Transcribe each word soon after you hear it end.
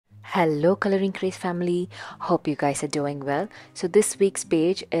Hello coloring craze family, hope you guys are doing well. So this week's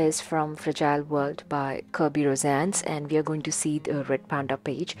page is from Fragile World by Kerby Rosanes, and we are going to see the red panda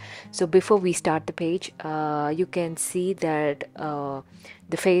page. So before we start the page, you can see that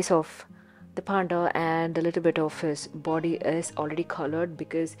the face of the panda and a little bit of his body is already colored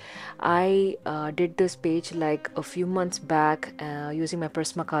because I did this page like a few months back using my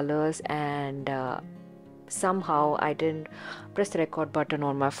Prismacolors, and somehow I didn't press the record button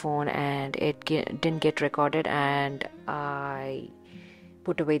on my phone and it didn't get recorded, and I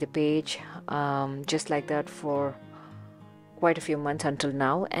put away the page just like that for quite a few months until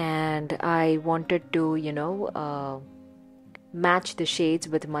now. And I wanted to match the shades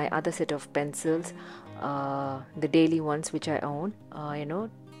with my other set of pencils, the DELI ones which I own,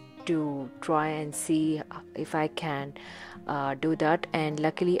 to try and see if I can do that, and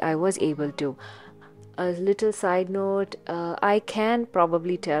luckily I was able to. A little side note, I can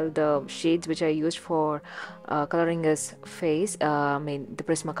probably tell the shades which I used for coloring his face, the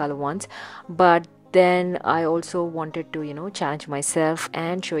Prismacolor ones, but then I also wanted to challenge myself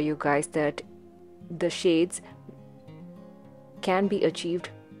and show you guys that the shades can be achieved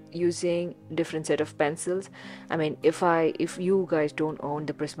using different set of pencils. If you guys don't own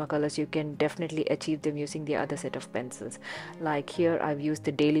the Prismacolors, you can definitely achieve them using the other set of pencils. Like here I've used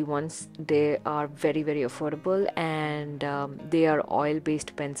the DELI ones. They are very affordable, and they are oil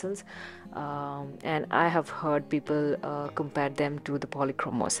based pencils, and I have heard people compare them to the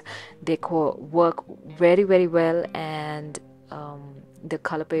polychromos. They work very well, and the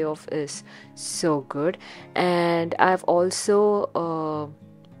color payoff is so good. And I've also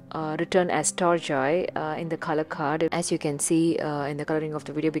written as Torjoy in the color card, as you can see in the coloring of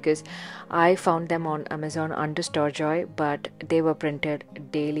the video, because I found them on Amazon under Torjoy, but they were printed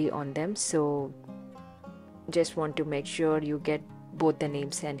DELI on them. So just want to make sure you get both the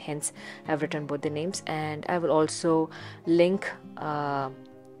names, and hence I've written both the names. And I will also link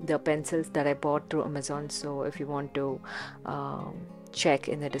the pencils that I bought through Amazon, so if you want to check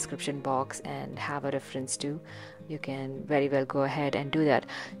in the description box and have a reference to, you can very well go ahead and do that.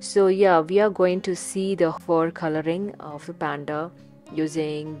 So yeah, we are going to see the fur coloring of the panda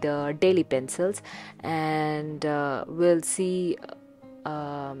using the DELI pencils, and we'll see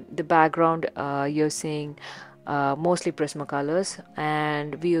the background using mostly Prismacolors,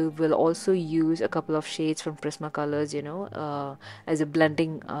 and we will also use a couple of shades from Prismacolors as a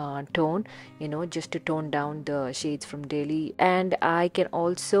blending tone, just to tone down the shades from DELI. And I can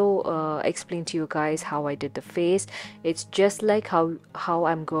also explain to you guys how I did the face. It's just like how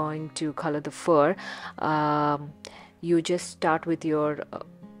I'm going to color the fur. You just start with your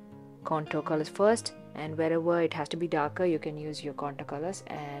contour colors first, and wherever it has to be darker you can use your contour colors,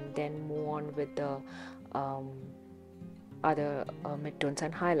 and then move on with the other midtones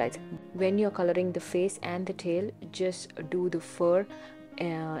and highlights. When you're coloring the face and the tail, just do the fur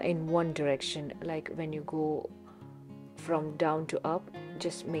in one direction. Like when you go from down to up,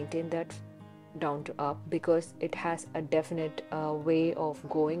 just maintain that down to up, because it has a definite way of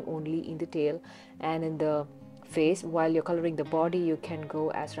going only in the tail and in the face. While you're coloring the body, you can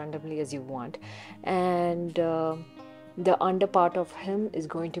go as randomly as you want. And the under part of him is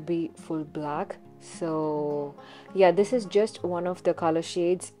going to be full black. So yeah, this is just one of the color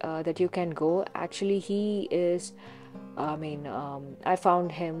shades that you can go. Actually, he is I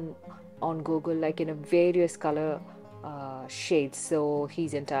found him on Google like in a various color shades. So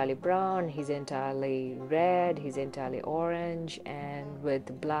he's entirely brown, he's entirely red, he's entirely orange, and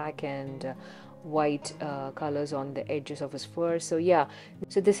with black and white colors on the edges of his fur. So yeah,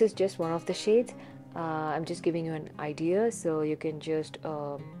 so this is just one of the shades. I'm just giving you an idea, so you can just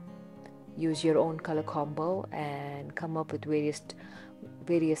use your own color combo and come up with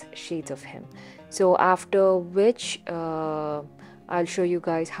various shades of him. So after which I'll show you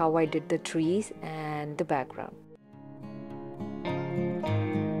guys how I did the trees and the background.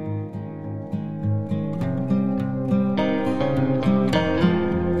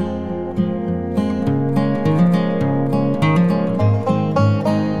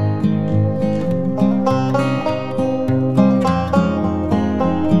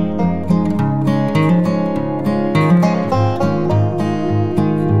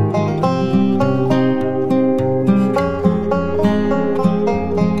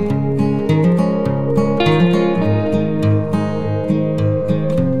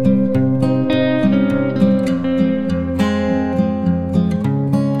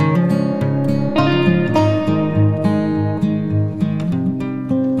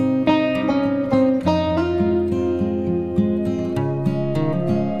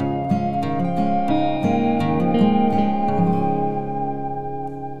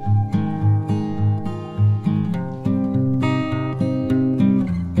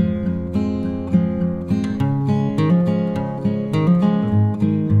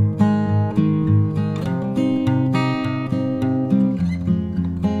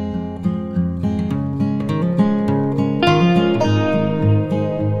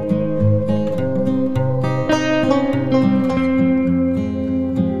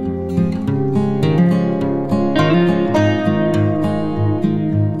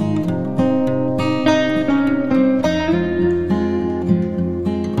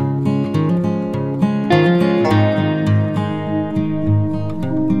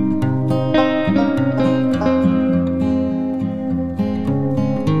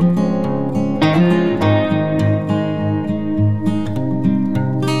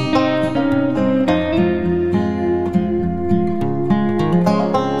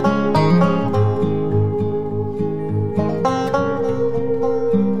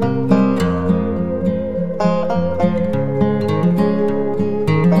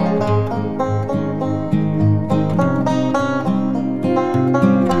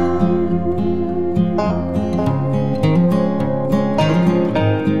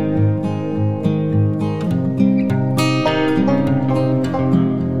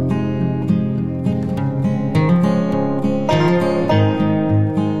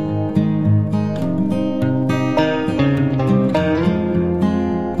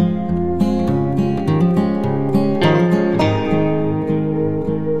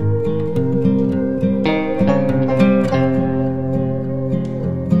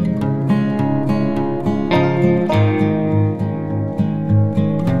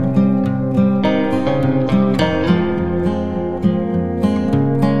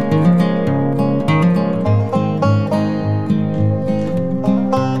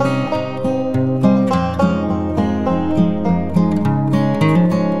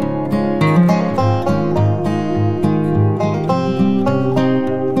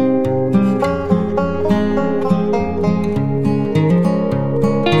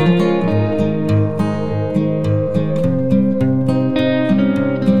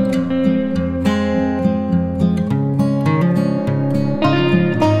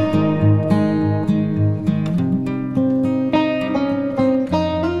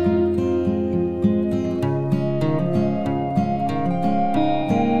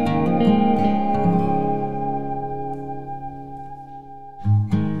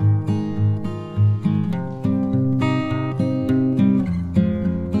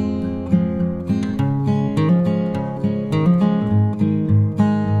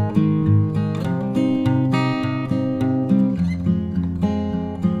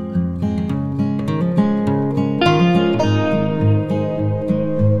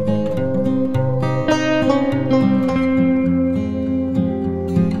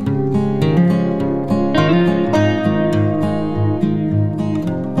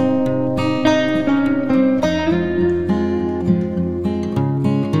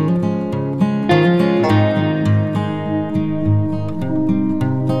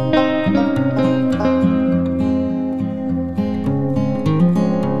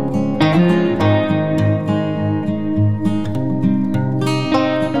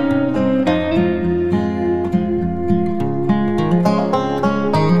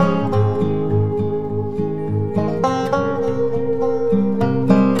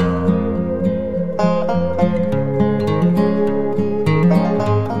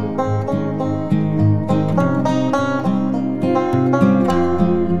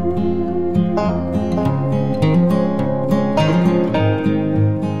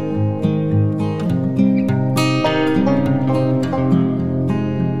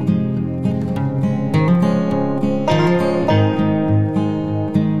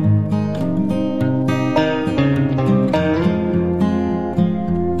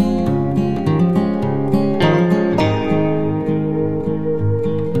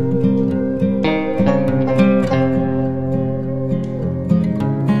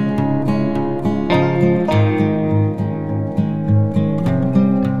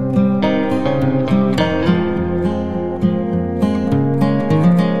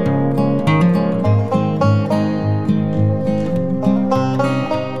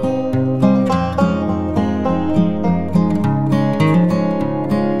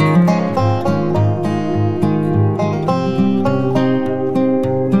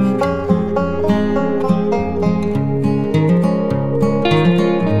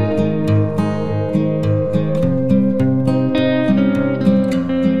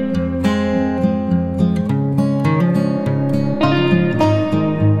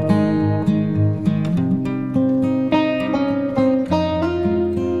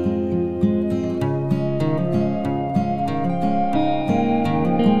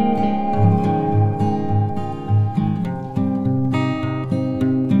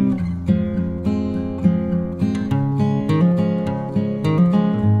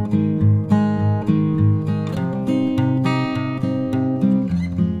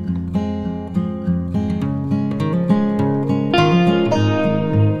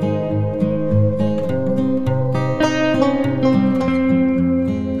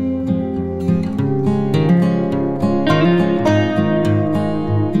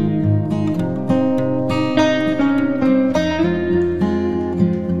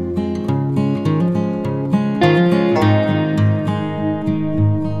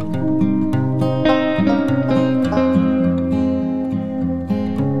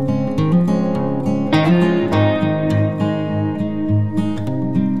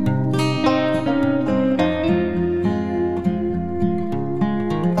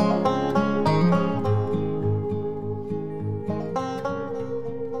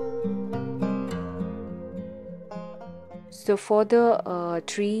 So for the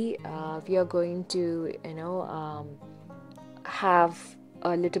tree, we are going to have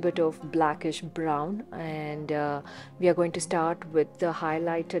a little bit of blackish brown, and we are going to start with the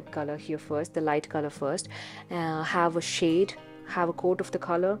highlighted color here first, the light color first. Have a shade, have a coat of the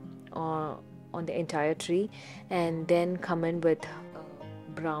color on the entire tree, and then come in with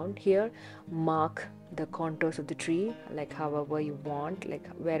brown here, mark the contours of the tree like however you want, like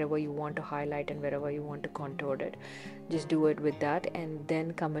wherever you want to highlight and wherever you want to contour it, just do it with that, and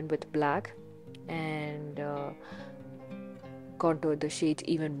then come in with black and contour the shades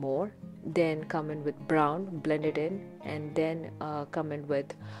even more, then come in with brown, blend it in, and then come in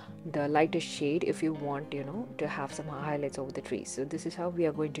with the lightest shade if you want to have some highlights over the tree. So this is how we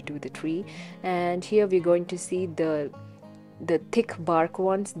are going to do the tree. And here we're going to see the thick bark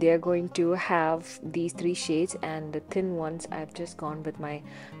ones, they're going to have these 3 shades, and the thin ones I've just gone with my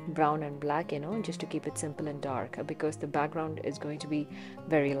brown and black, just to keep it simple and dark, because the background is going to be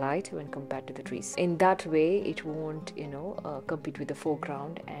very light when compared to the trees. In that way it won't compete with the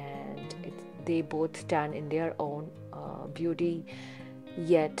foreground, and they both stand in their own beauty,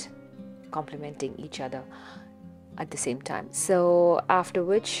 yet complementing each other at the same time. So after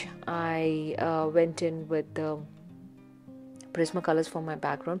which I went in with the prisma colors for my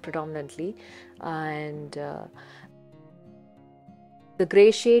background predominantly, and the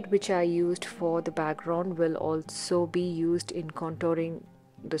gray shade which I used for the background will also be used in contouring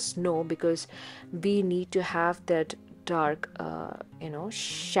the snow, because we need to have that dark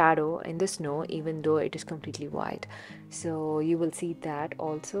shadow in the snow even though it is completely white. So you will see that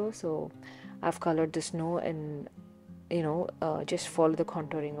also. So I've colored the snow and just follow the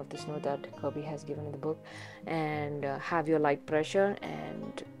contouring of the snow that Kerby has given in the book, and have your light pressure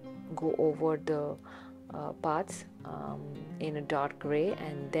and go over the parts in a dark gray,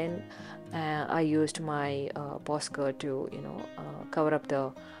 and then I used my Posca to cover up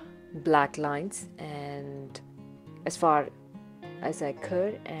the black lines, and as far as I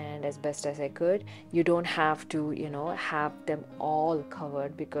could and as best as I could. You don't have to have them all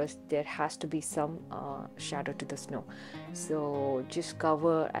covered, because there has to be some shadow to the snow, so just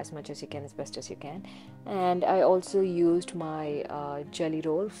cover as much as you can, as best as you can. And I also used my jelly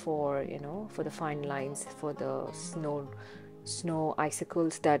roll for for the fine lines for the snow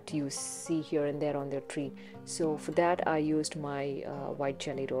icicles that you see here and there on the tree. So for that I used my white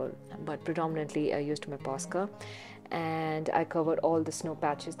jelly roll, but predominantly I used my Posca, and I covered all the snow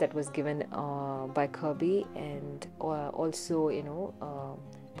patches that was given by Kerby, and also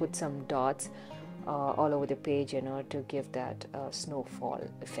put some dots all over the page to give that snowfall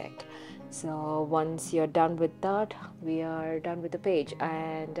effect. So once you're done with that, we are done with the page,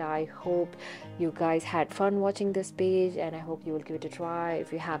 and I hope you guys had fun watching this page, and I hope you will give it a try.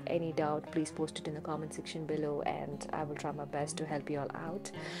 If you have any doubt, please post it in the comment section below, and I will try my best to help you all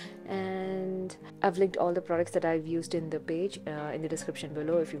out. And I've linked all the products that I've used in the page in the description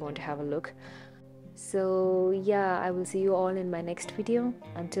below if you want to have a look. So yeah, I will see you all in my next video.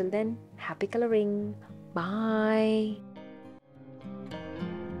 Until then, happy coloring. Bye.